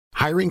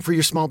Hiring for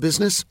your small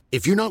business?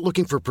 If you're not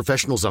looking for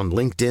professionals on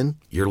LinkedIn,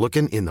 you're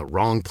looking in the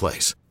wrong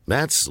place.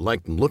 That's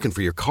like looking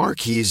for your car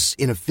keys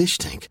in a fish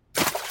tank.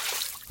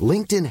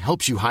 LinkedIn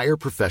helps you hire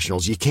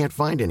professionals you can't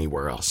find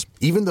anywhere else,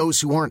 even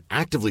those who aren't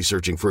actively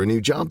searching for a new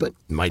job but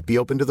might be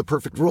open to the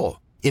perfect role.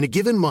 In a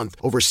given month,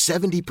 over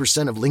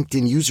 70% of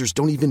LinkedIn users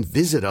don't even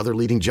visit other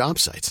leading job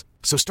sites.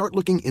 So start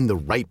looking in the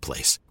right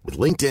place. With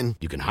LinkedIn,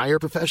 you can hire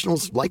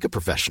professionals like a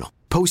professional.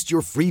 Post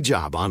your free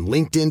job on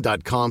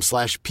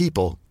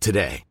linkedin.com/people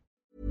today.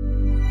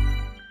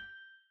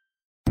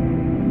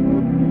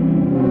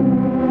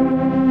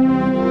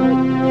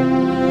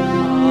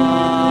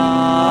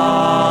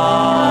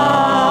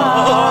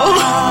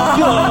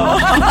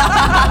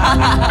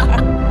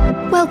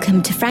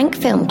 Welcome to Frank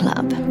Film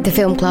Club, the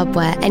film club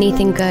where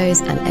anything goes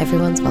and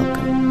everyone's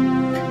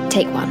welcome.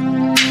 Take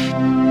one.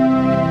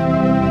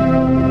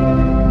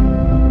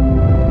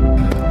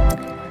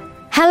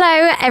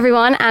 Hello,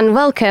 everyone, and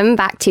welcome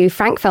back to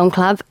Frank Film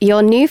Club,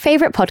 your new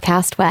favourite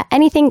podcast where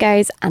anything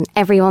goes and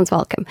everyone's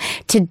welcome.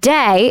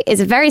 Today is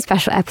a very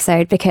special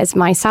episode because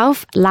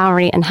myself,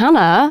 Lowry, and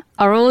Hannah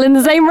are all in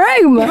the same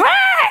room.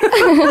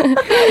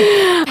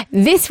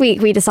 This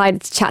week, we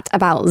decided to chat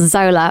about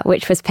Zola,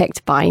 which was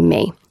picked by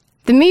me.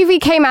 The movie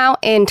came out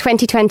in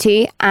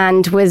 2020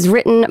 and was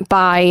written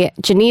by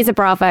Janisa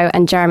Bravo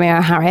and Jeremy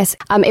O. Harris.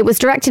 It was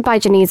directed by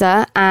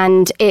Janisa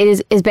and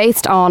it is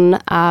based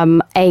on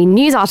a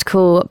news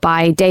article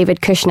by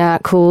David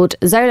Kushner called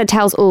Zola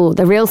Tells All,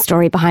 the real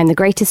story behind the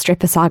greatest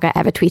stripper saga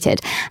ever tweeted.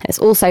 And it's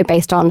also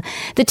based on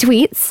the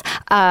tweets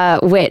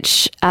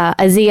which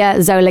Azia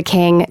Zola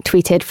King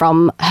tweeted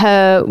from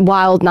her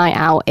wild night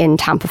out in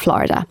Tampa,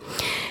 Florida.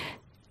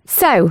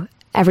 So,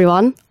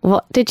 everyone,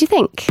 what did you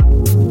think?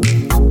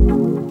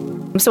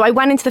 So I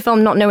went into the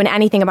film not knowing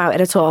anything about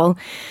it at all.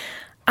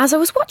 As I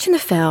was watching the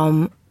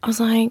film, I was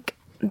like,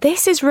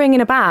 this is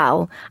ringing a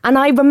bell. And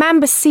I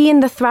remember seeing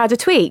the thread of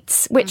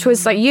tweets, which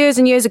was like years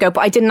and years ago, but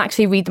I didn't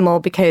actually read them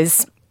all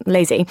because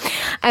lazy.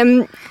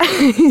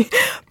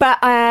 But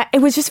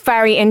it was just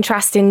very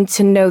interesting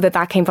to know that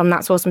that came from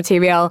that source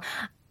material.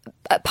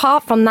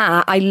 Apart from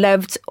that, I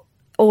loved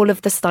all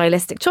of the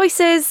stylistic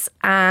choices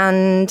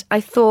and I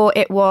thought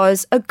it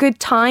was a good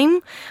time,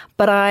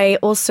 but I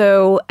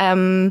also...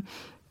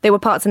 there were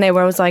parts in there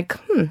where I was like,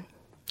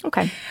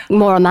 okay.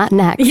 More on that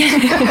next.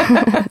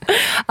 Yeah.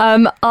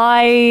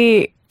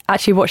 I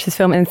actually watched this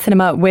film in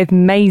cinema with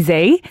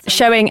Maisie,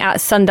 showing at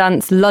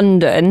Sundance,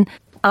 London.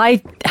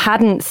 I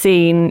hadn't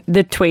seen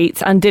the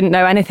tweets and didn't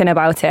know anything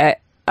about it.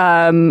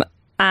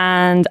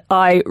 And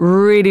I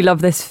really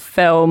love this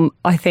film.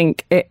 I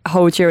think it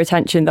holds your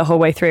attention the whole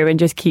way through and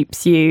just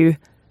keeps you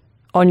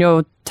on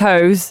your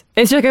toes.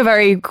 It's like a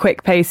very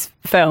quick pace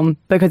film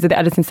because of the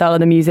editing style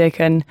and the music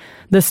and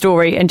the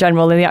story in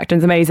general, and the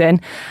acting's amazing.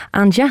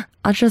 And yeah,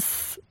 I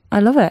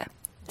love it.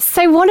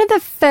 So one of the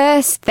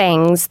first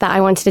things that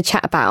I wanted to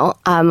chat about,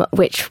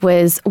 which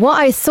was what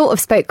I sort of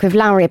spoke with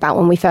Lowry about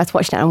when we first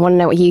watched it, and I want to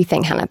know what you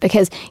think, Hannah,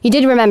 because you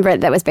did remember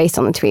it that was based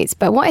on the tweets.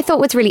 But what I thought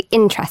was really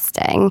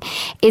interesting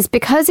is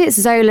because it's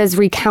Zola's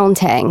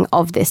recounting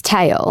of this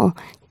tale,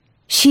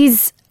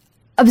 she's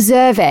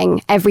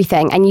observing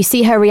everything and you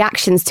see her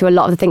reactions to a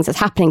lot of the things that's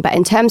happening, but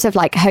in terms of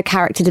like her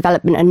character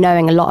development and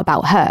knowing a lot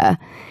about her,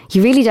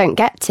 you really don't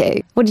get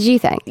to. What did you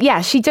think? Yeah,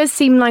 she does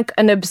seem like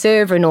an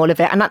observer in all of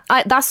it, and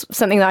that's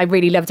something that I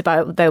really loved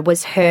about though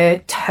was her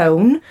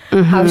tone.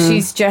 How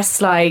she's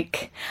just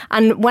like,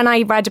 and when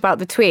I read about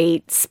the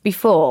tweets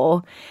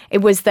before, it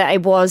was that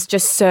it was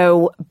just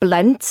so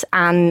blunt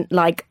and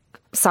like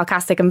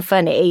sarcastic and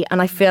funny,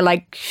 and I feel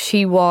like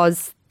she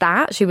was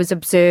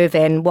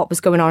observing what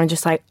was going on and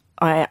just like,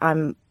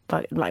 I'm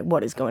like,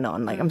 what is going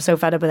on? Like, I'm so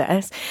fed up with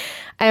this.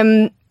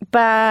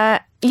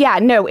 But yeah,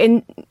 no,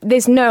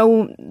 there's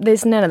none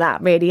of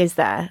that really, is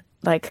there?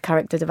 Like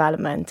character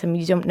development, and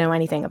you don't know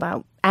anything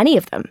about any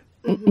of them.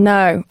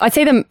 No, I'd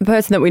say the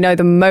person that we know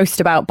the most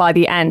about by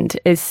the end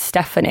is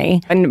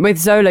Stephanie. And with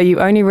Zola, you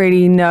only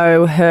really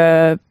know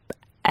her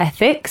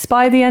ethics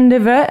by the end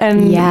of it.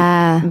 And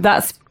yeah,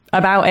 that's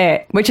about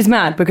it, which is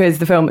mad because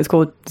the film is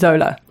called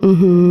Zola.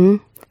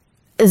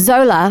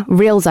 Zola,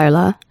 real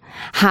Zola,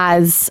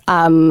 has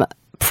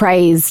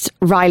praised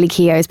Riley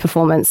Keough's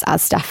performance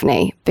as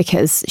Stephanie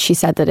because she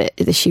said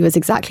that she was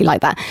exactly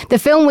like that. The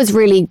film was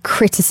really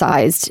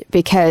criticised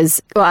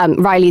because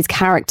Riley's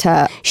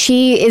character,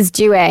 she is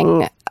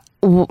doing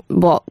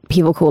what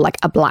people call like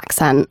a black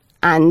accent,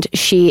 and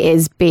she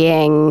is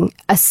being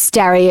a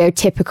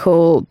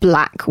stereotypical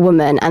black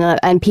woman,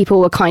 and people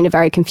were kind of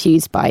very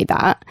confused by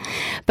that.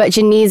 But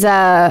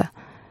Janisa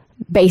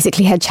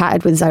basically had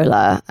chatted with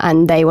Zola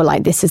and they were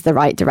like, this is the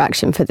right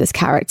direction for this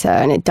character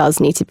and it does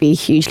need to be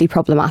hugely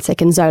problematic,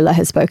 and Zola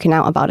has spoken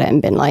out about it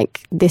and been like,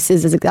 this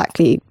is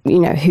exactly,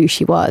 who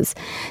she was.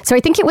 So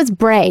I think it was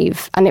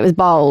brave and it was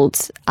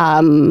bold,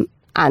 and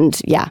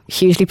yeah,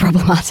 hugely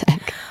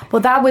problematic.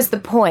 Well, that was the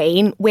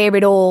point where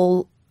it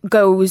all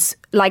goes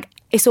like,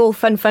 it's all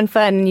fun,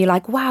 and you're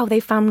like, wow,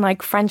 they found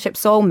like friendship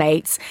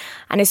soulmates.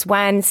 And it's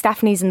when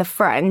Stephanie's in the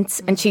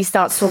front and she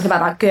starts talking about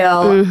that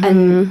girl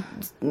and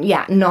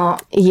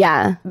not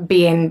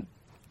being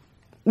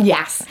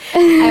yes.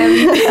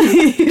 And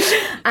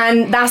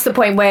that's the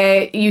point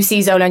where you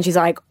see Zola and she's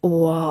like,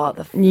 what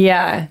the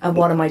and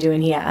what am I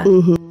doing here?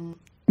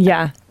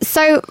 Yeah.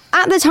 So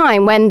at the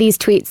time when these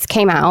tweets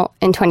came out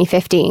in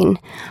 2015,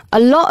 a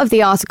lot of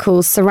the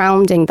articles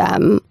surrounding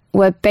them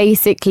were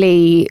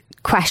basically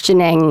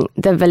questioning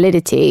the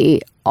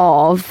validity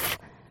of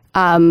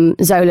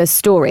Zola's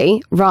story,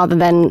 rather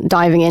than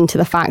diving into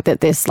the fact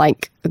that this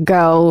like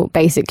girl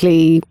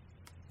basically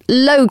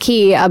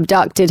low-key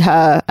abducted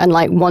her and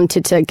like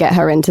wanted to get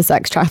her into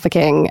sex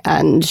trafficking,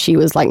 and she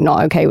was like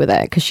not okay with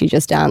it because she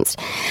just danced.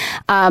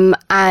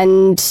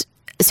 And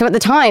so at the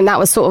time that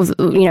was sort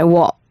of, you know,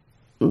 what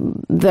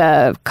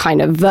the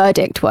kind of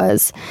verdict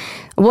was.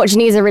 What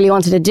Janiza really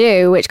wanted to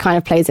do, which kind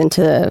of plays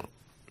into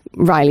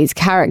Riley's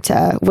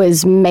character,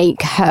 was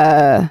make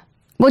her,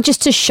 well,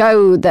 just to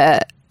show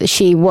that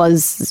she's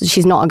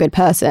not a good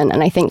person.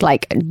 And I think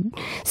like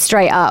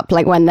straight up,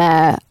 like when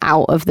they're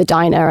out of the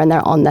diner and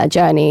they're on their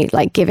journey,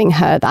 like giving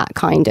her that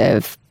kind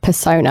of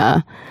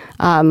persona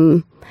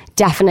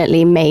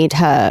definitely made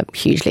her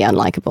hugely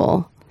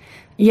unlikable.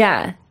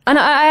 Yeah. And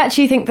I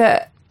actually think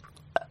that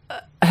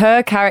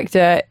her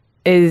character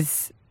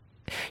she's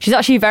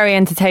actually very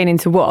entertaining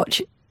to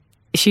watch.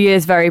 She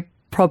is very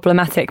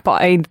problematic,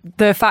 but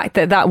the fact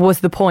that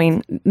was the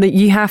point, that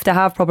you have to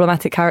have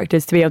problematic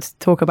characters to be able to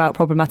talk about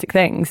problematic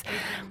things,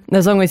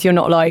 as long as you're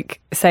not like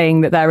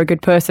saying that they're a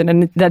good person,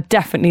 and they're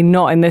definitely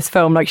not in this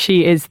film. Like,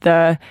 she is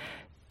the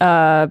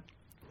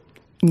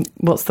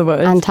what's the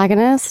word,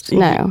 antagonist?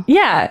 No,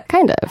 yeah,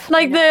 kind of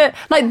like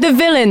the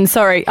villain.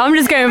 Sorry, I'm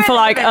just going for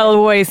like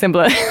a way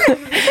simpler.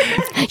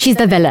 She's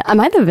the villain. Am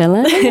I the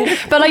villain?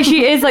 But like,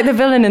 she is like the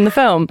villain in the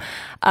film,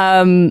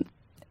 and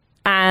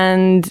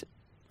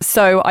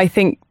so I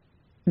think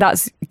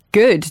that's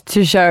good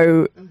to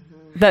show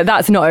that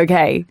that's not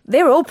okay.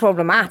 They're all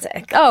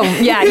problematic. Oh,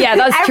 yeah,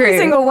 that's true. Every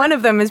single one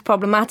of them is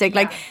problematic.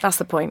 Like, that's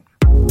the point.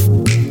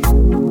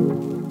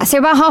 So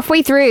about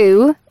halfway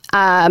through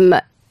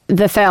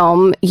the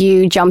film,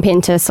 you jump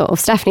into sort of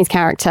Stephanie's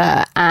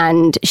character,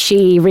 and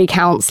she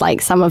recounts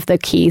like some of the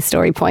key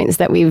story points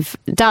that we've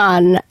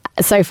done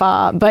so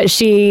far, but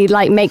she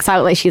like makes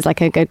out like she's like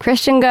a good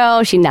Christian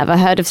girl. She never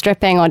heard of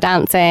stripping or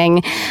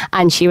dancing,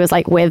 and she was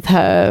like with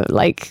her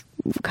like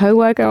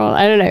co-worker, or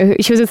I don't know,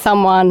 she was with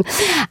someone,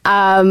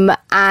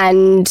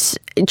 and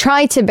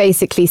tried to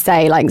basically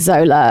say like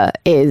Zola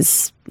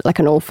is like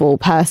an awful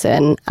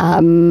person.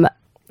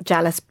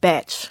 Jealous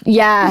bitch.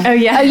 Yeah. Oh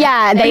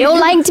yeah. They all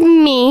liked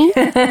me.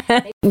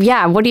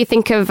 Yeah. What do you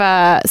think of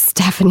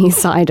Stephanie's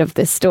side of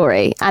this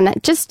story, and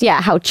just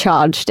how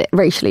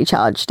racially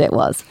charged it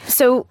was?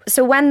 So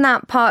when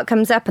that part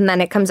comes up, and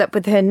then it comes up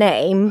with her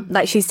name,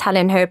 like she's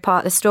telling her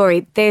part of the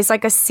story, there's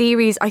like a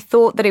series. I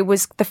thought that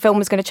the film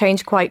was going to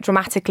change quite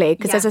dramatically,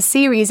 because there's a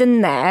series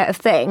in there of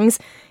things.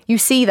 You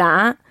see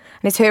that,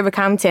 and it's her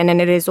recounting,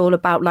 and it is all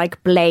about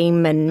like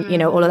blame and you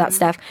know all of that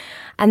stuff.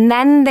 And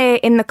then they're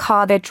in the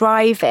car, they're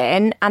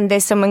driving, and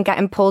there's someone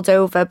getting pulled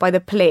over by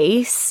the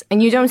police,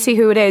 and you don't see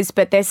who it is,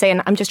 but they're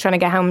saying, I'm just trying to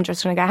get home,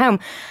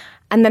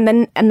 And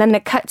then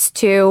it cuts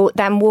to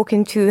them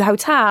walking to the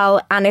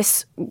hotel, and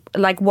it's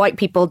like white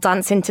people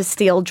dancing to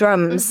steel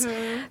drums.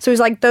 So it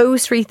was like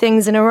those three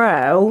things in a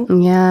row.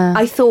 Yeah.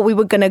 I thought we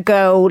were going to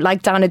go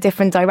like down a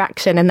different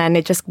direction, and then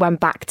it just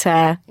went back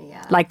to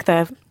like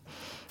the,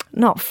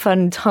 not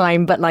fun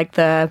time, but like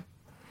the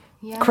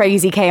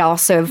crazy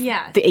chaos of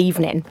the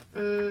evening.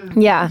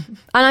 Yeah.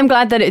 And I'm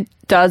glad that it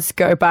does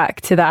go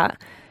back to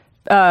that,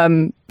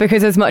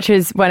 because as much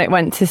as when it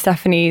went to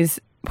Stephanie's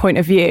point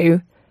of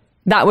view,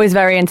 that was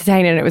very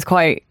entertaining. It was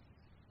quite,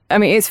 I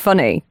mean, it's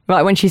funny.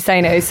 Like when she's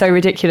saying it's so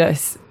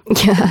ridiculous.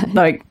 Yeah.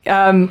 Like,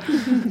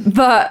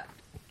 but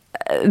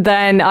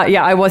then,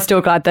 I was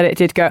still glad that it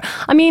did go.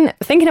 I mean,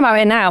 thinking about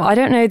it now, I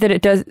don't know that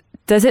it does.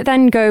 Does it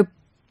then go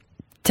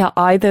to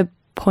either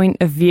point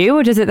of view,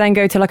 or does it then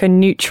go to like a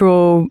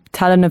neutral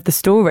telling of the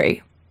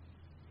story?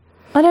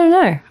 I don't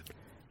know.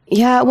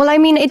 Yeah, well, I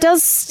mean, it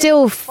does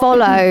still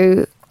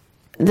follow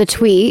the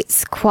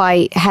tweets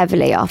quite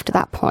heavily after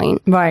that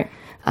point. Right.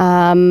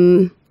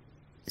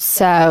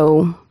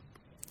 So,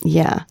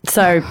 yeah.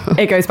 So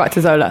it goes back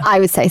to Zola. I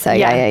would say so,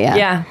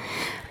 yeah.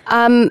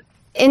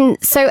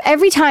 So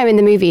every time in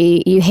the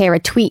movie you hear a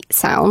tweet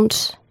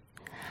sound,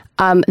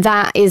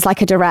 that is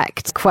like a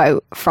direct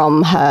quote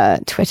from her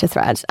Twitter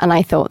thread. And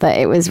I thought that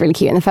it was really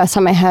cute. And the first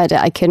time I heard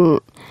it,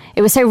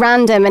 it was so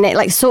random, and it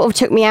like sort of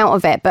took me out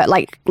of it, but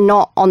like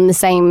not on the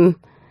same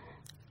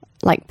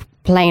like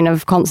plane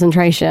of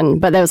concentration.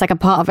 But there was like a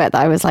part of it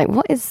that I was like,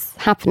 what is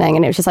happening?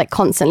 And it was just like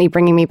constantly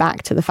bringing me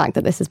back to the fact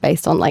that this is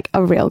based on like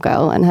a real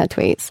girl and her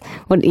tweets.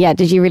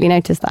 Did you really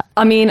notice that?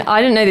 I mean,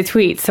 I didn't know the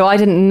tweets, so I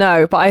didn't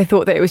know, but I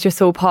thought that it was just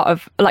all part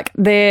of like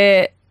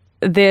the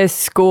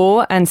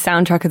score and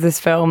soundtrack of this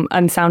film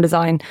and sound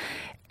design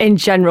in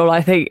general,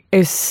 I think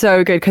is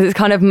so good because it's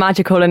kind of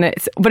magical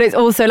but it's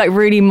also like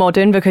really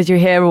modern because you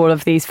hear all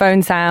of these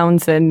phone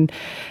sounds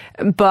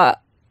but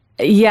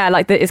yeah,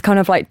 like it's kind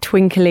of like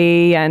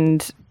twinkly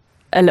and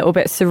a little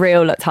bit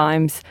surreal at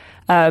times.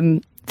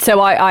 So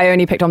I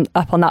only picked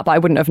up on that, but I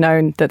wouldn't have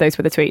known that those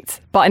were the tweets.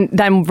 But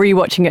then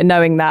rewatching it,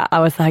 knowing that, I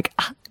was like,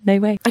 no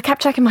way. I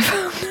kept checking my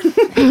phone.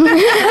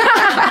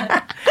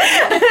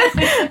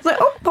 It's like,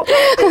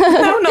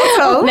 no, not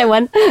at all. No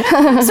one.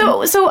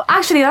 So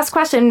actually, that's a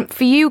question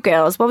for you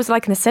girls. What was it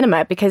like in the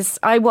cinema? Because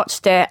I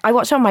watched it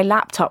on my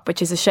laptop,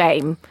 which is a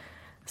shame.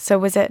 So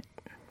was it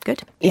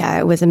good? Yeah,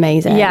 it was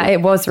amazing. Yeah,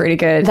 it was really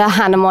good. The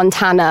Hannah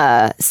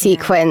Montana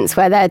sequence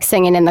where they're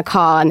singing in the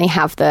car and they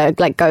have the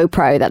like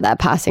GoPro that they're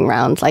passing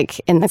around like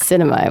in the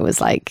cinema. It was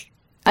like,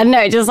 I don't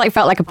know, it just like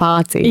felt like a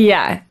party.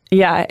 Yeah,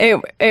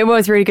 it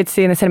was really good to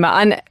see in the cinema.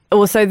 And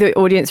also the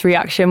audience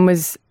reaction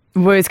was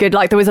good.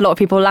 Like there was a lot of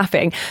people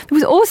laughing. There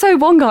was also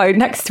one guy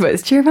next to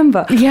us. Do you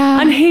remember? Yeah.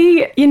 And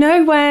he,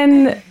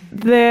 when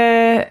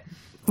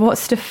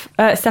what's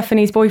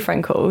Stephanie's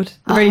boyfriend called?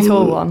 The really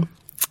tall one.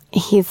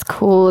 He's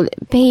called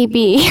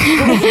Baby.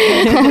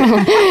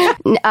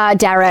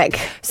 Derek.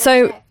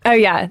 So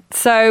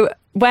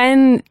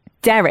when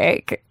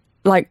Derek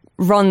like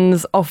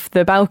runs off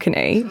the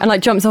balcony and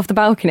like jumps off the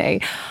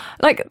balcony,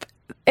 like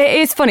it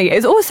is funny.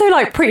 It's also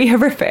like pretty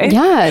horrific.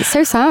 Yeah, it's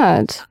so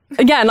sad.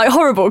 Yeah, and like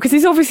horrible because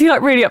he's obviously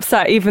like really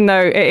upset, even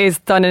though it is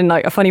done in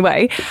like a funny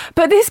way.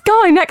 But this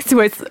guy next to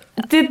us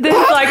did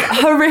this like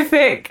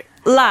horrific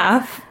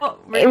laugh.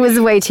 It was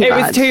way too much.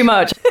 It was too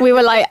much. We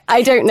were like,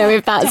 I don't know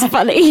if that's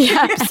funny.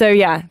 So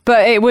yeah,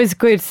 but it was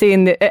good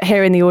hearing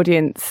the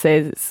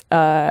audience's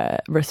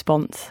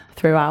response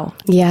throughout.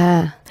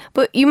 Yeah.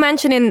 But you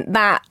mentioning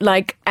that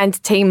like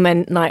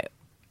entertainment, like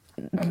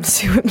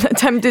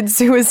attempted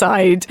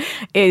suicide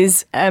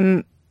is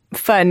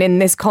fun in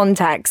this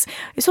context.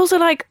 It's also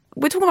like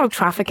we're talking about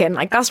trafficking,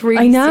 like that's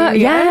really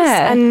serious.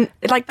 Yeah. And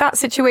like that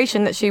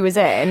situation that she was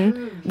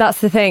in.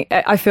 That's the thing.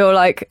 I feel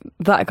like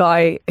that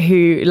guy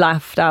who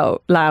laughed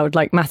out loud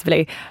like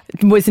massively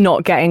was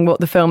not getting what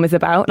the film is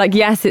about. Like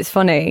yes, it's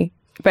funny,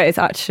 but it's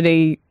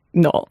actually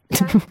not.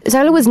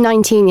 Zola was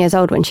 19 years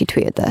old when she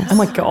tweeted this. Oh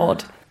my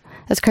God.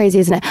 That's crazy,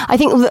 isn't it? I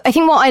think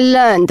what I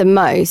learned the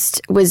most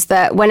was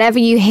that whenever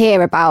you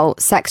hear about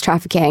sex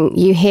trafficking,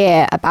 you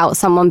hear about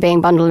someone being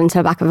bundled into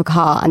the back of a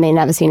car and they're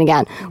never seen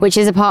again, which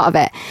is a part of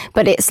it.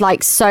 But it's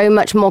like so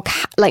much more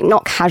like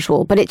not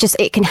casual, but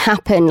it can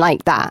happen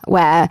like that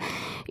where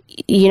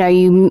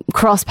you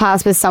cross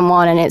paths with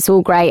someone and it's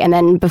all great, and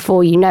then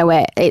before you know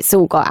it, it's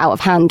all got out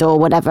of hand or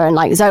whatever. And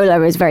like Zola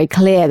is very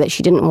clear that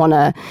she didn't want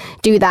to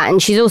do that,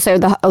 and she's also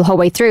the whole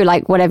way through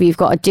like whatever you've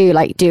got to do,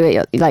 like do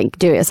it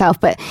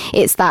yourself. But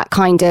it's that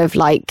kind of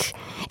like,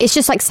 it's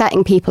just like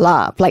setting people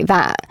up, like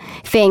that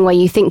thing where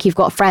you think you've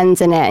got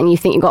friends in it and you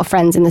think you've got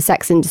friends in the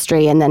sex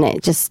industry, and then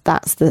it just I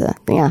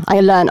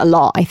learned a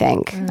lot. I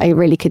think I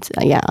really could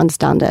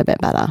understand it a bit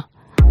better.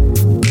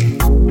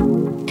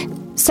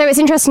 So it's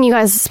interesting you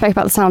guys spoke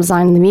about the sound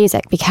design and the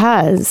music,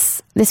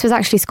 because this was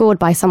actually scored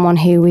by someone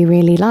who we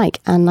really like.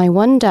 And I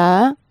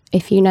wonder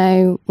if you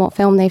know what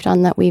film they've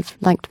done that we've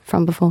liked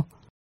from before.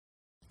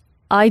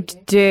 I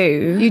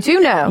do. You do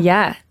know?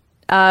 Yeah.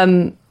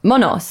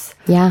 Monos.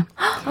 Yeah.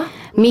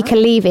 Mika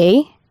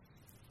Levy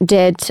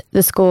did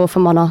the score for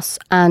Monos,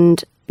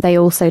 and they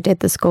also did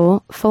the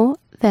score for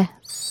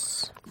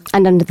this.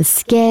 And Under the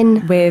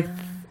Skin. With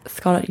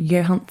Scarlett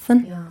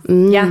Johansson.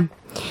 Yeah.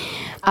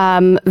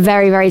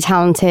 Very, very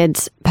talented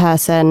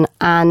person,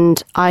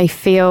 and I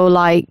feel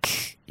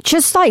like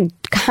just like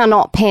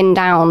cannot pin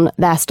down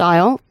their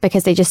style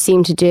because they just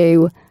seem to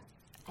do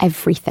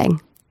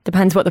everything.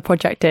 Depends what the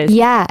project is.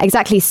 Yeah,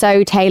 exactly.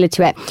 So tailored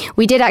to it.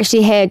 We did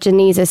actually hear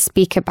Janiza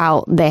speak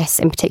about this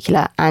in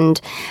particular, and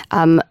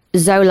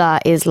Zola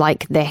is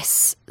like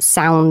this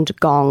sound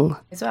gong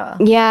as well.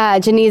 Yeah,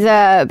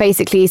 Janiza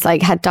basically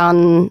had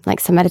done like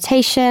some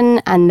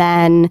meditation, and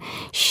then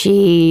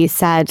she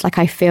said like,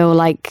 I feel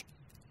like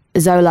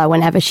Zola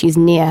whenever she's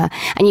near.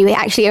 And you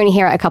actually only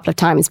hear it a couple of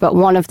times, but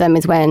one of them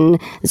is when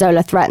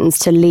Zola threatens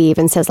to leave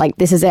and says like,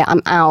 this is it,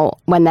 I'm out,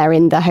 when they're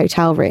in the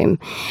hotel room.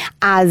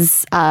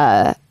 As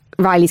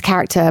Riley's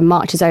character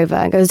marches over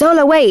and goes,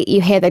 Zola, wait,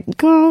 you hear the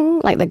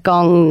gong, like the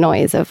gong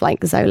noise of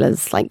like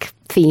Zola's like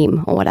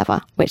theme or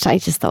whatever, which I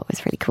just thought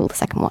was really cool the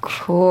second watch.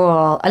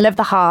 Cool. I love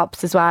the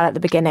harps as well at the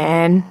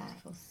beginning.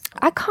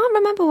 I can't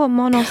remember what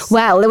Monos...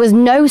 Well, there was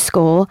no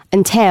score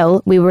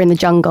until we were in the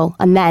jungle,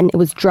 and then it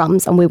was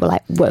drums, and we were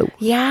like, whoa.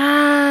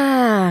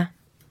 Yeah.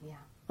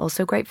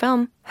 Also great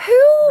film.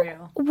 Who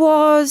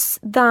was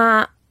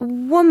that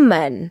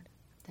woman?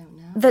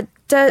 That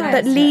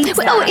leads...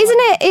 Oh, isn't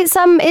it?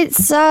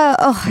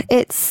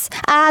 It's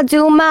I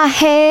do my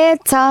hair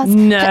toss.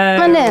 No.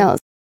 My nails.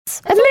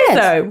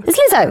 Lizzo. It's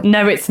Lizzo.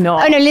 No, it's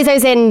not. Oh, no,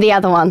 Lizzo's in the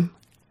other one.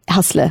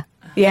 Hustler.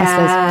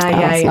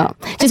 Yeah. Not.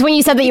 Just when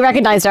you said that you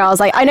recognised her, I was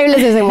like, I know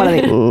Lizzo's in one of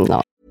these.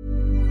 No.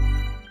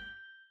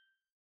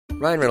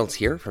 Ryan Reynolds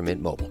here from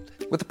Mint Mobile.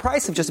 With the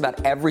price of just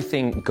about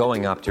everything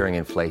going up during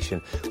inflation,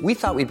 we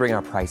thought we'd bring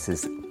our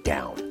prices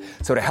down.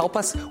 So to help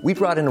us, we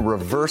brought in a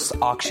reverse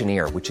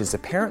auctioneer, which is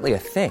apparently a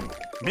thing.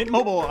 Mint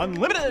Mobile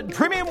Unlimited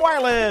Premium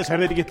Wireless. How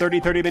to get 30,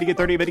 30, bit to get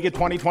 30, bit to get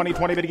 20, 20,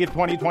 20, bit to get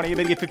 20, 20,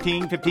 bit to get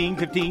 15, 15,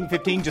 15,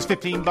 15, just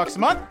 $15 a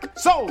month?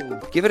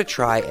 Sold! Give it a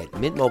try at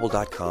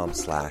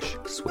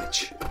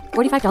mintmobile.com/switch.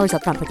 $45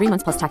 up front for 3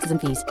 months plus taxes and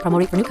fees. Promo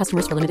rate for new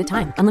customers for limited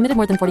time. Unlimited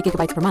more than 40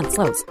 gigabytes per month.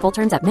 Slows full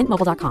terms at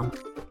mintmobile.com.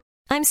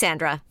 I'm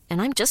Sandra,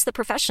 and I'm just the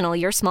professional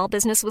your small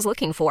business was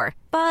looking for.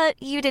 But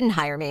you didn't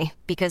hire me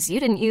because you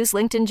didn't use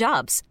LinkedIn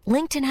Jobs.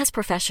 LinkedIn has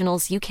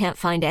professionals you can't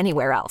find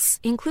anywhere else,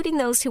 including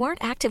those who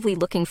aren't actively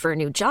looking for a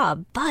new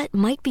job, but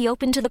might be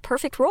open to the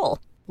perfect role,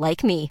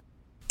 like me.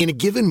 In a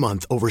given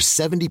month, over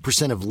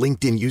 70% of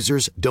LinkedIn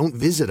users don't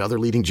visit other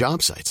leading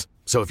job sites.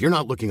 So if you're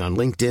not looking on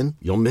LinkedIn,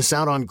 you'll miss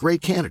out on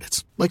great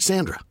candidates like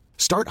Sandra.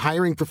 Start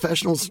hiring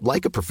professionals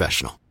like a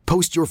professional.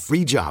 Post your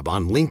free job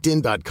on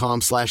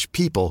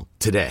linkedin.com/people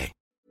today.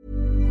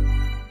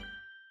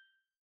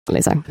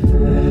 Lizzo.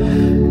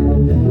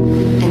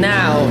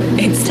 Now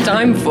it's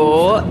time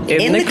for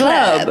In the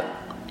Club.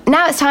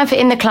 Now it's time for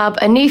In the Club,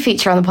 a new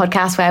feature on the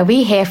podcast where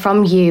we hear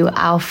from you,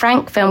 our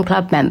Frank Film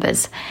Club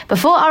members.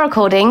 Before our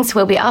recordings,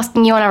 we'll be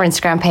asking you on our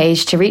Instagram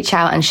page to reach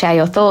out and share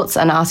your thoughts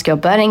and ask your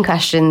burning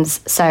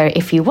questions. So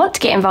if you want to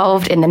get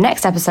involved in the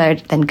next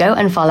episode, then go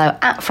and follow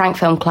at Frank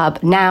Film Club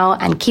now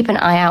and keep an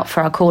eye out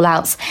for our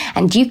call-outs,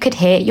 and you could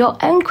hear your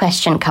own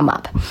question come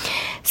up.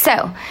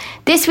 So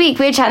this week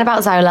we're chatting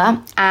about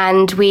Zola,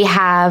 and we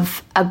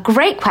have a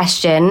great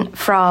question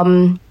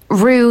from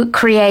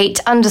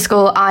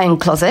Rue_Create_Iron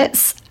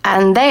Closets,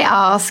 and they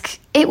ask,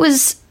 it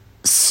was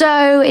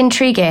so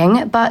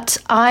intriguing, but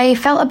I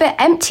felt a bit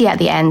empty at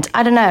the end.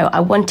 I don't know,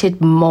 I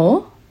wanted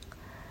more.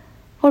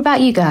 What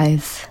about you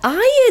guys?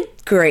 I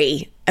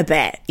agree a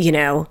bit, you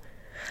know.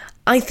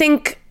 I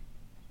think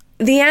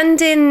the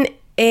ending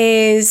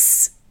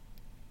is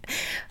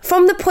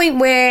from the point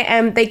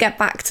where they get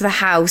back to the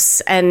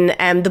house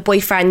and the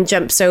boyfriend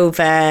jumps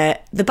over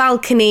the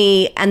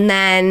balcony, and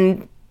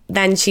then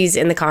she's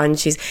in the car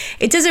and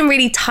it doesn't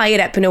really tie it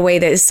up in a way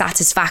that is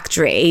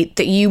satisfactory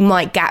that you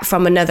might get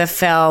from another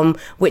film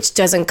which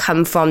doesn't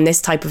come from this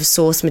type of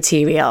source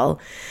material.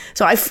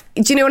 So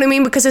do you know what I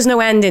mean? Because there's no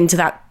ending to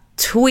that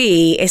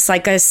tweet. It's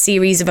like a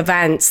series of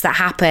events that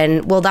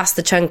happen. Well, that's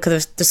the chunk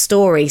of the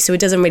story, so it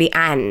doesn't really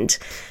end.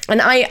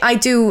 And I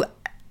do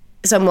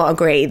somewhat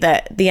agree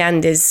that the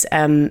end is,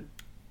 I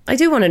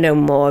do want to know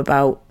more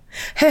about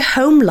her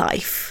home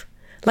life.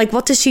 Like,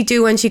 what does she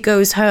do when she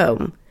goes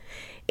home?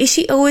 Is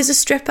she always a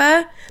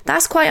stripper?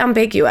 That's quite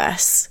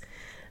ambiguous.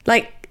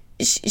 Like,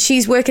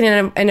 she's working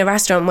in a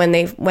restaurant when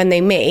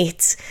they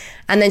meet,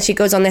 and then she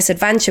goes on this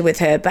adventure with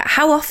her. But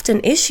how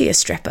often is she a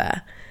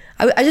stripper?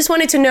 I just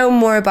wanted to know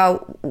more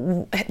about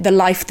the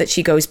life that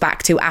she goes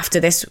back to after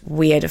this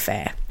weird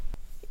affair.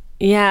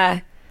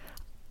 Yeah.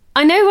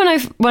 I know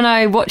when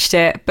I watched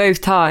it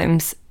both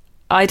times,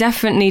 I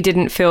definitely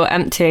didn't feel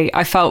empty.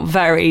 I felt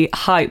very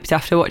hyped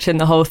after watching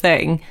the whole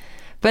thing.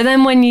 But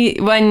then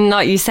when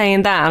like you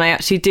saying that, and I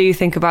actually do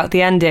think about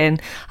the ending,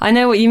 I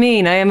know what you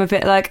mean. I am a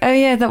bit like, oh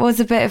yeah, that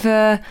was a bit of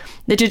a...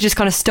 They did just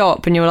kind of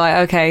stop and you were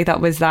like, okay, that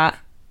was that.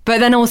 But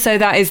then also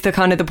that is the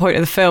kind of the point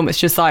of the film. It's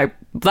just like,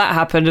 that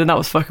happened and that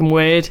was fucking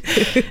weird.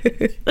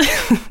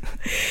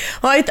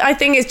 Well, I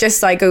think it's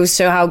just like goes to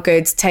show how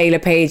good Taylor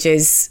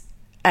Page's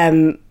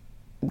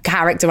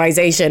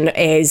characterization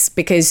is,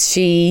 because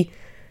you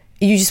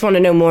just want to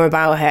know more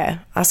about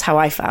her. That's how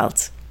I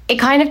felt. It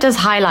kind of does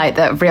highlight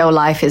that real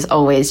life is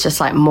always just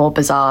like more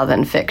bizarre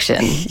than fiction.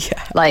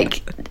 Yeah.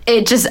 Like,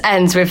 it just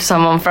ends with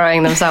someone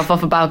throwing themselves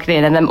off a balcony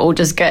and then them all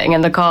just getting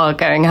in the car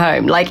going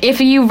home. Like, if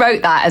you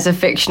wrote that as a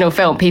fictional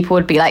film, people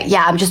would be like,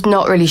 yeah, I'm just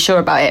not really sure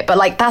about it. But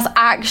like, that's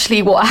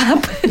actually what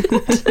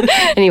happened.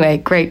 Anyway,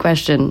 great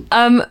question.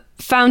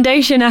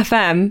 Foundation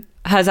FM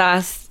has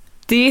asked,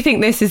 do you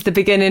think this is the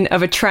beginning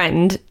of a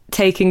trend,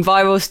 taking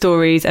viral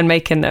stories and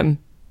making them?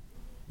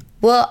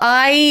 Well,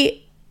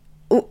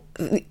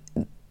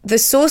 the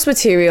source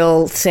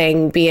material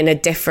thing being a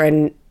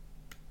different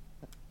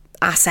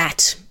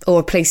asset or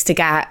a place to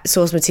get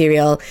source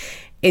material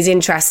is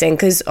interesting,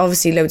 because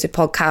obviously loads of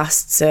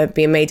podcasts are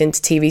being made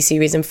into TV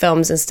series and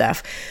films and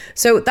stuff.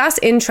 So that's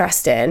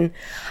interesting.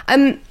 Do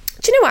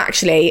you know,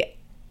 actually,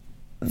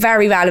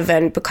 very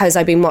relevant because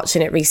I've been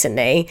watching it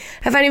recently.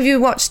 Have any of you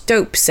watched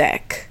Dope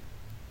Sick?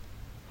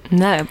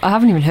 No, I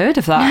haven't even heard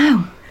of that.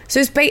 No.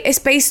 So it's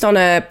based on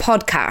a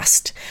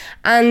podcast,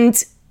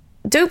 and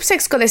Dope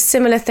Sick's got this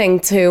similar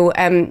thing to,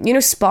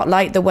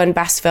 Spotlight, the won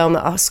Best Film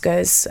at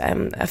Oscars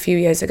a few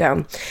years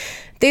ago.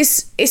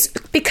 It's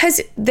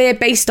because they're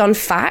based on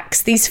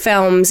facts. These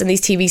films and these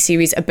TV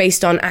series are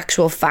based on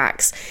actual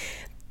facts.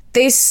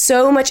 There's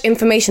so much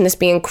information that's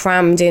being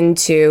crammed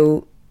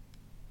into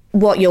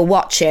what you're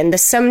watching that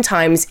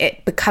sometimes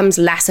it becomes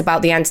less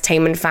about the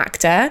entertainment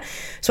factor.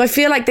 So I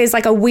feel like there's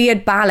like a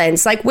weird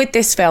balance. Like with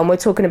this film, we're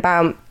talking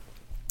about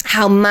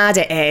how mad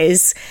it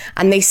is,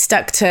 and they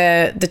stuck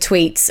to the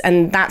tweets,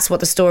 and that's what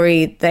the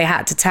story they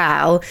had to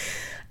tell,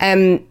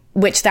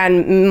 which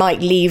then might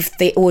leave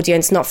the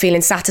audience not feeling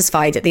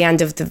satisfied at the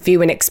end of the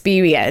viewing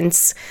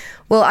experience.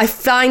 Well, I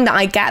find that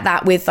I get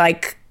that with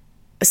like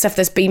stuff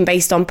that's been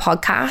based on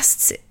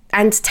podcasts.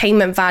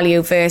 Entertainment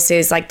value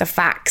versus like the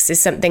facts is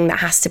something that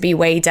has to be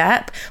weighed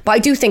up. But I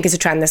do think it's a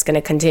trend that's going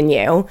to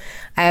continue,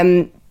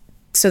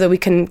 so that we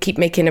can keep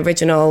making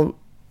original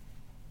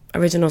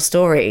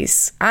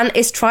stories. And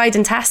it's tried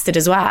and tested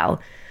as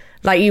well.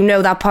 Like, you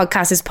know, that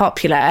podcast is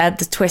popular.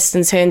 The twists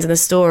and turns in the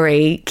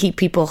story keep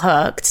people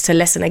hooked to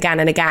listen again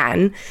and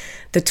again.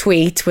 The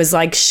tweet was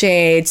like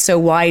shared so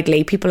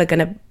widely. People are going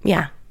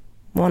to,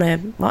 want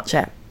to watch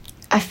it.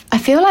 I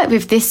feel like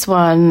with this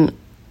one,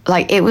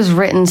 like, it was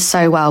written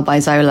so well by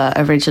Zola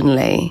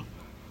originally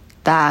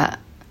that,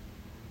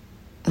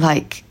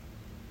 like,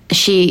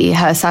 she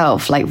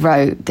herself, like,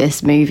 wrote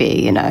this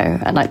movie, you know,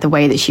 and, like, the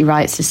way that she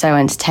writes is so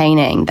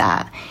entertaining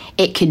that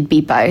it could be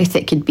both.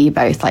 It could be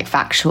both, like,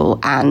 factual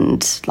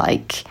and,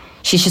 like,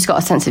 she's just got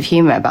a sense of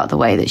humour about the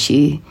way that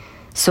she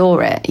saw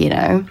it, you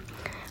know.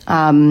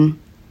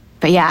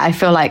 But, yeah, I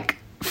feel like,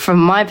 from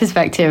my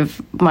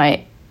perspective,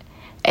 my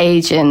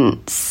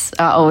agents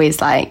are always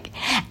like,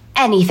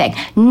 anything,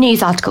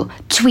 news article,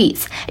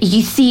 tweets,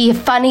 you see a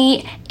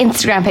funny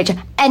Instagram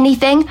picture,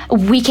 anything,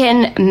 we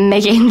can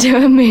make it into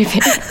a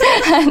movie.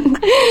 And,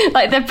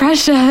 like, the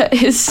pressure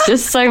is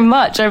just so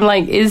much. I'm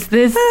like, is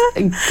this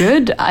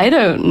good? I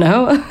don't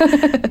know.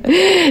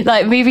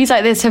 Like, movies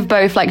like this have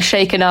both, like,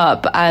 shaken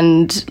up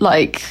and,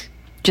 like,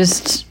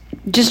 just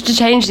to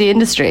change the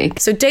industry.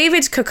 So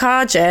David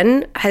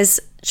Kokarjan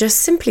has just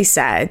simply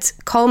said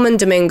Coleman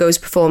Domingo's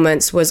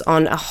performance was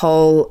on a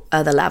whole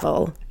other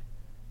level.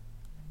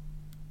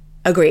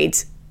 Agreed.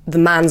 The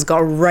man's got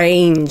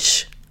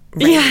range.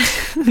 Yeah,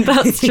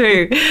 that's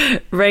true.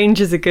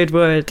 Range is a good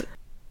word.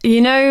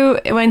 You know,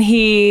 when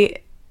he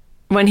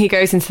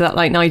goes into that,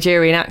 like,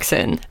 Nigerian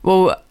accent,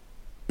 well,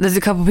 there's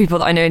a couple of people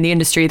that I know in the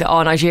industry that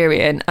are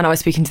Nigerian, and I was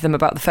speaking to them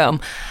about the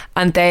film,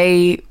 and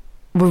they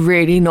were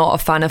really not a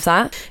fan of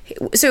that.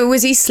 So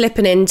was he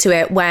slipping into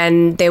it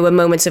when there were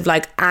moments of,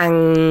 like,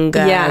 anger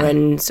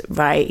and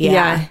right?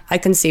 Yeah. I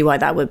can see why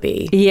that would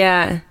be.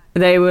 Yeah.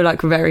 They were,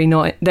 like, very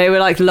not... They were,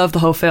 like, love the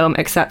whole film,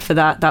 except for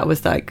that. That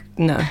was, like,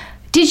 no.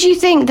 Did you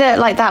think that,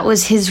 like, that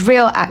was his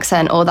real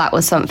accent, or that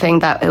was something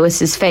that it was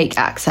his fake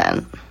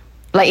accent?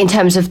 Like, in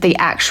terms of the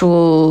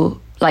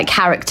actual, like,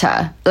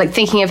 character? Like,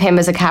 thinking of him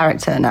as a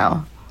character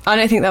now? I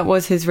don't think that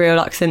was his real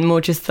accent,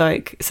 more just,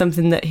 like,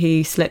 something that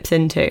he slips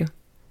into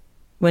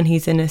when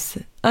he's in a...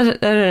 I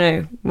don't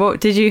know. What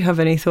did you have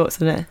any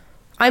thoughts on it?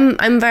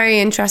 I'm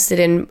very interested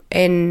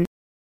in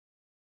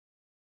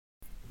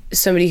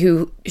somebody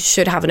who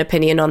should have an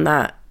opinion on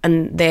that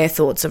and their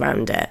thoughts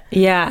around it.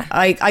 Yeah.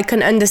 I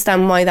can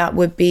understand why that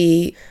would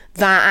be.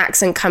 That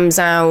accent comes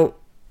out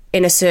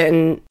in a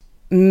certain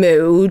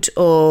mood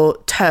or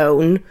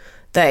tone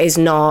that is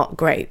not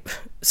great.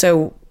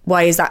 So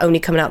why is that only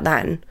coming out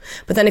then?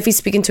 But then if he's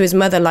speaking to his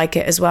mother like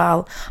it as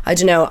well, I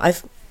don't know. I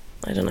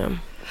don't know.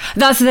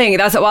 That's the thing.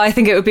 That's why I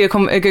think it would be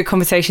a good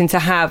conversation to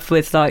have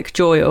with, like,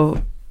 Joy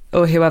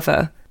or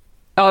whoever.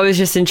 I was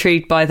just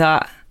intrigued by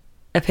that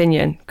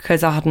opinion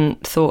because I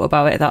hadn't thought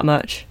about it that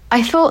much.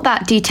 I thought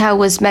that detail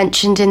was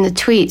mentioned in the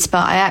tweets,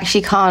 but I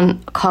actually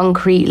can't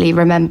concretely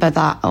remember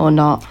that or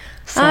not.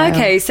 So.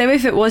 Okay, so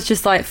if it was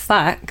just, like,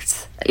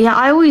 facts. Yeah,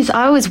 I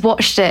always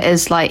watched it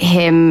as, like,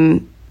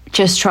 him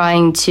just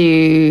trying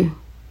to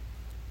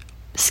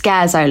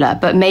scare Zola,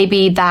 but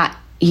maybe that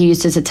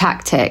used as a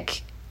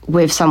tactic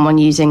with someone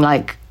using,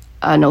 like,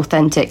 an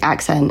authentic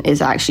accent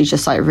is actually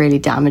just, like, really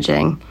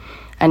damaging.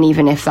 And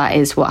even if that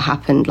is what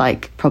happened,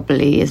 like,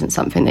 probably isn't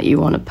something that you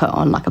want to put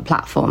on, like, a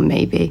platform,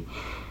 maybe.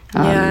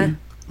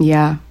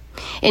 Yeah.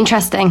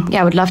 Interesting.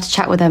 Yeah, I would love to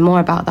chat with her more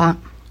about that.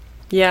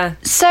 Yeah.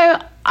 So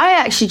I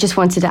actually just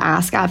wanted to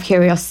ask, out of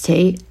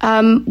curiosity,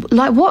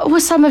 like, what were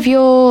some of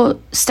your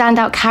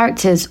standout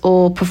characters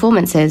or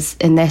performances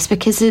in this?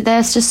 Because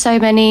there's just so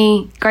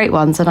many great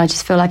ones, and I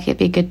just feel like it'd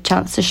be a good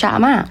chance to shout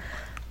them out.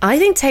 I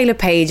think Taylor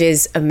Page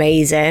is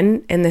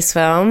amazing in this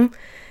film.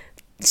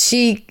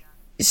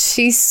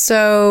 She's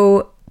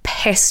so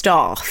pissed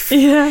off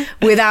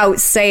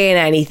without saying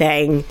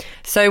anything.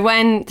 So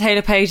when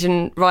Taylor Page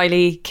and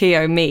Riley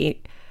Keough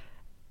meet,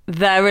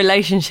 their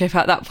relationship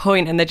at that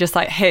point, and they're just,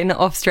 like, hitting it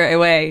off straight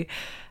away,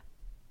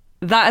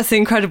 that's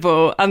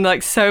incredible and,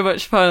 like, so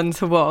much fun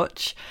to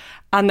watch.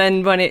 And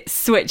then when it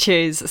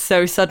switches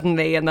so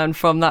suddenly, and then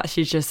from that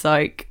she's just,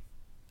 like,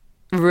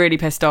 really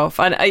pissed off.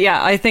 And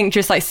I think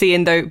just, like,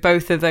 seeing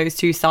both of those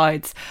two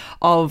sides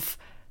of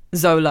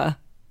Zola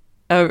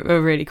are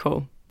really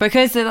cool.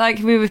 Because, like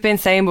we've been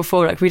saying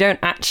before, like, we don't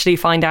actually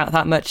find out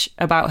that much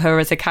about her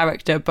as a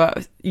character,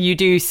 but you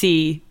do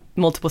see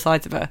multiple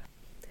sides of her.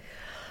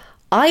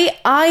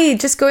 I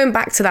just going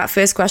back to that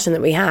first question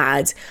that we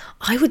had,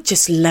 I would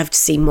just love to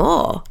see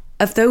more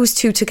of those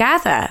two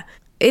together.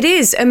 It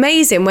is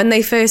amazing when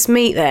they first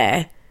meet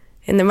there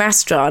in the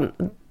restaurant.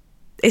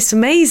 It's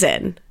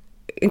amazing.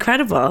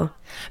 Incredible.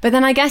 But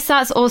then I guess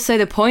that's also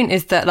the point,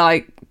 is that,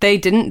 like,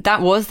 that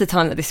was the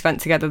time that they spent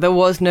together. There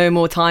was no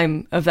more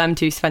time of them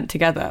two spent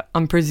together,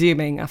 I'm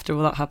presuming, after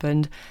all that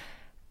happened.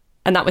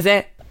 And that was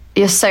it.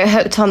 you're so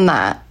hooked on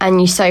that,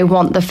 and you so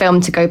want the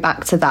film to go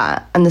back to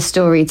that and the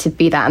story to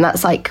be that, and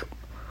that's like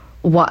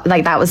what,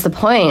 like, that was the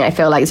point. I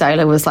feel like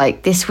Zola was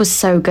like, this was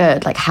so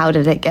good, like, how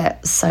did it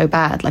get so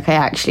bad? Like, I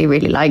actually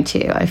really liked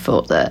you. I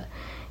thought that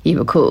you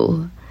were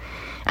cool.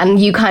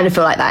 And you kind of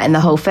feel like that in the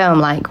whole film,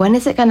 like, when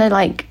is it gonna,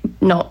 like,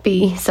 not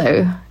be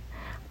so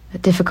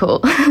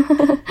difficult?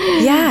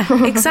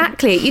 Yeah,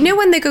 exactly. You know,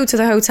 when they go to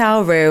the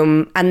hotel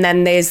room and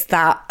then there's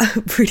that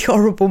really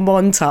horrible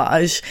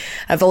montage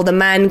of all the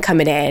men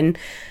coming in,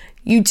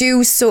 you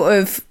do sort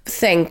of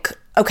think,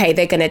 okay,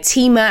 they're going to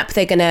team up,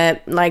 they're going to,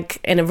 like,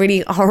 in a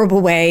really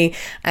horrible way,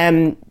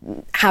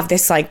 have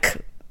this, like,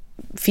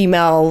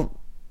 female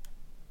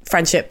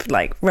friendship,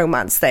 like,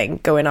 romance thing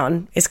going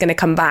on. It's going to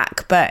come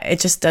back, but it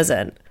just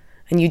doesn't.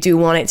 And you do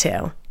want it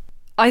to.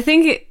 I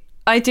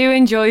do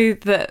enjoy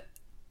that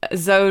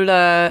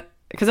Zola,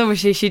 because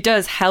obviously she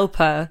does help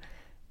her,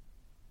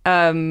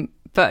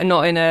 but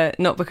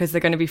not because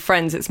they're going to be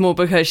friends. It's more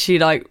because she,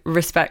 like,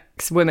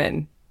 respects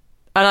women,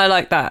 and I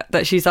like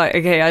that she's like,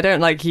 okay, I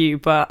don't like you,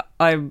 but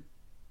I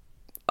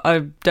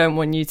don't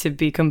want you to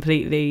be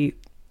completely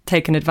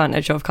taken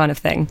advantage of, kind of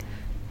thing.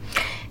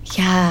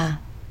 Yeah,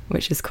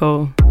 which is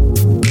cool.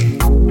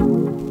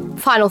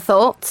 Final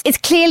thoughts. It's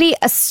clearly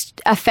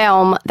a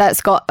film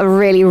that's got a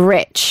really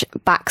rich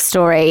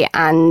backstory,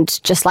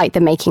 and just like the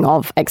making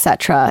of,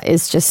 etc.,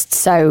 is just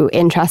so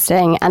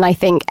interesting. And I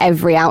think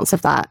every ounce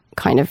of that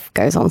kind of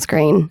goes on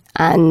screen.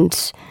 And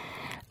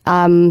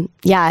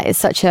it's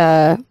such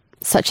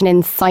an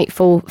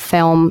insightful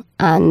film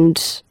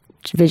and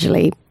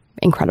visually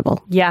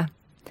incredible. Yeah,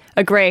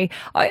 agree.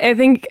 I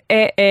think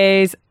it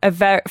is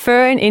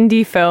for an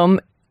indie film,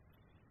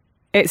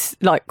 it's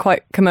like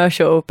quite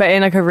commercial, but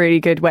in like a really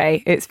good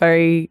way. It's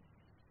very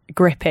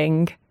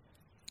gripping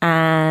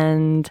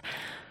and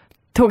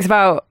talks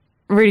about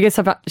really good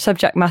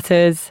subject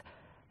matters.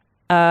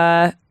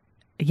 I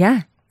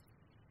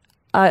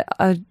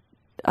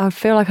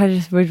feel like I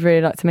just would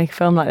really like to make a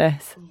film like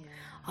this.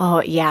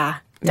 Oh yeah,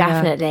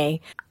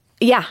 definitely.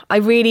 Yeah, I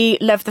really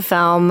love the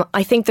film.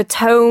 I think the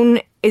tone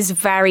is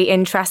very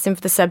interesting for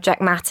the subject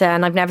matter,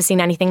 and I've never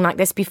seen anything like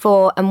this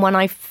before. And when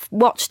I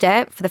watched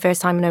it for the first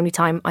time and only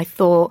time, I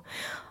thought,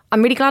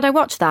 I'm really glad I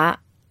watched that.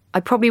 I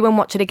probably won't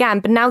watch it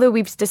again, but now that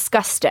we've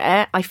discussed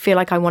it, I feel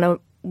like I want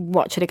to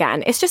watch it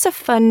again. It's just a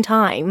fun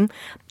time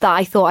that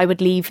I thought I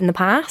would leave in the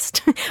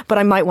past, but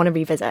I might want to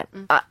revisit.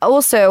 I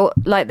also,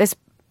 like this,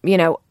 you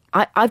know,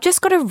 I've just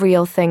got a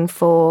real thing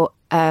for...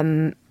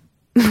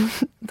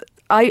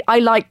 I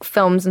like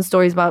films and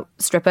stories about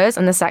strippers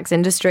and the sex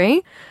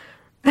industry.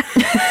 All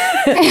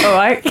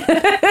right.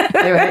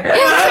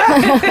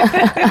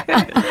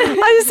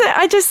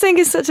 I just think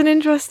it's such an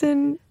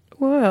interesting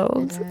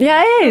world.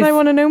 Yeah, it is. And I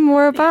want to know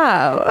more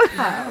about.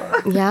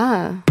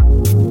 Yeah.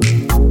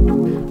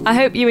 I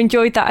hope you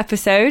enjoyed that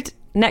episode.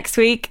 Next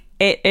week,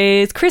 it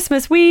is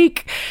Christmas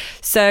week.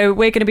 So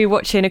we're going to be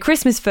watching a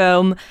Christmas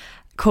film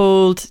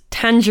called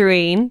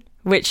Tangerine,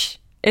 which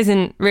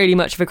isn't really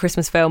much of a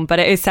Christmas film, but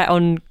it is set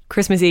on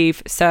Christmas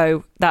Eve.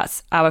 So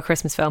that's our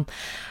Christmas film.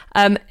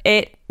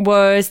 It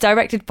was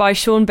directed by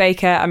Sean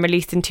Baker and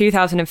released in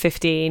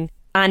 2015,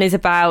 and is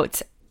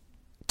about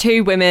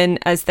two women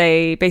as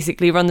they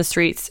basically run the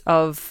streets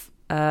of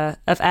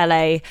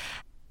LA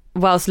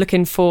whilst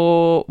looking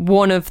for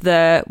one of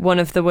the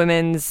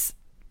women's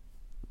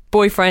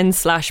boyfriend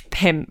 /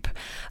 pimp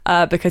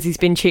because he's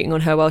been cheating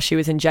on her while she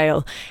was in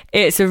jail.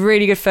 It's a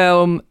really good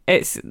film.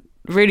 It's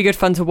really good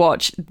fun to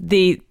watch.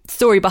 The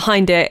story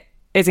behind it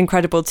is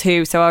incredible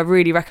too, so I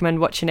really recommend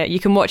watching it. You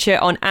can watch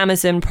it on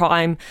Amazon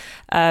Prime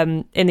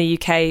in the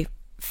UK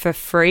for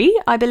free,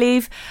 I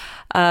believe.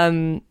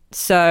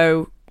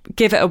 So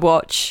give it a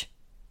watch.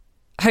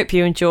 Hope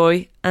you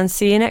enjoy, and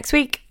see you next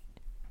week.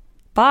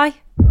 Bye.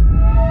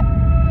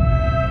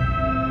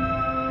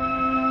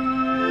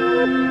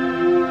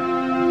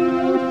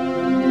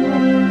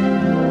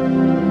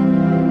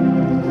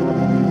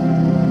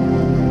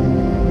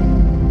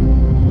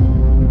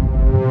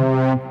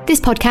 This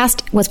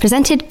podcast was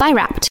presented by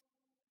Wrapped.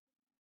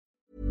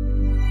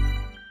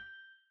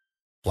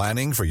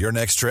 Planning for your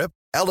next trip?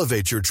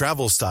 Elevate your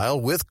travel style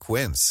with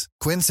Quince.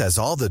 Quince has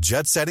all the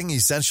jet-setting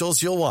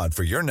essentials you'll want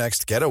for your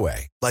next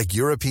getaway, like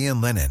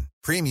European linen,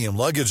 premium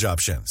luggage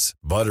options,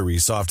 buttery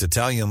soft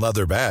Italian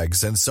leather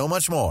bags, and so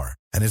much more.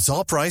 And it's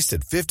all priced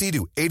at 50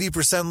 to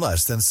 80%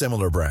 less than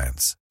similar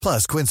brands.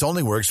 Plus, Quince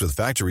only works with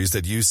factories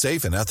that use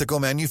safe and ethical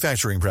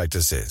manufacturing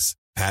practices.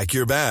 Pack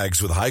your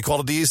bags with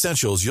high-quality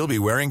essentials you'll be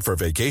wearing for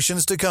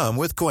vacations to come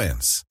with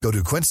Quince. Go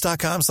to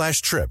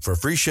quince.com/trip for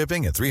free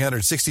shipping and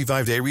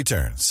 365-day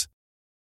returns.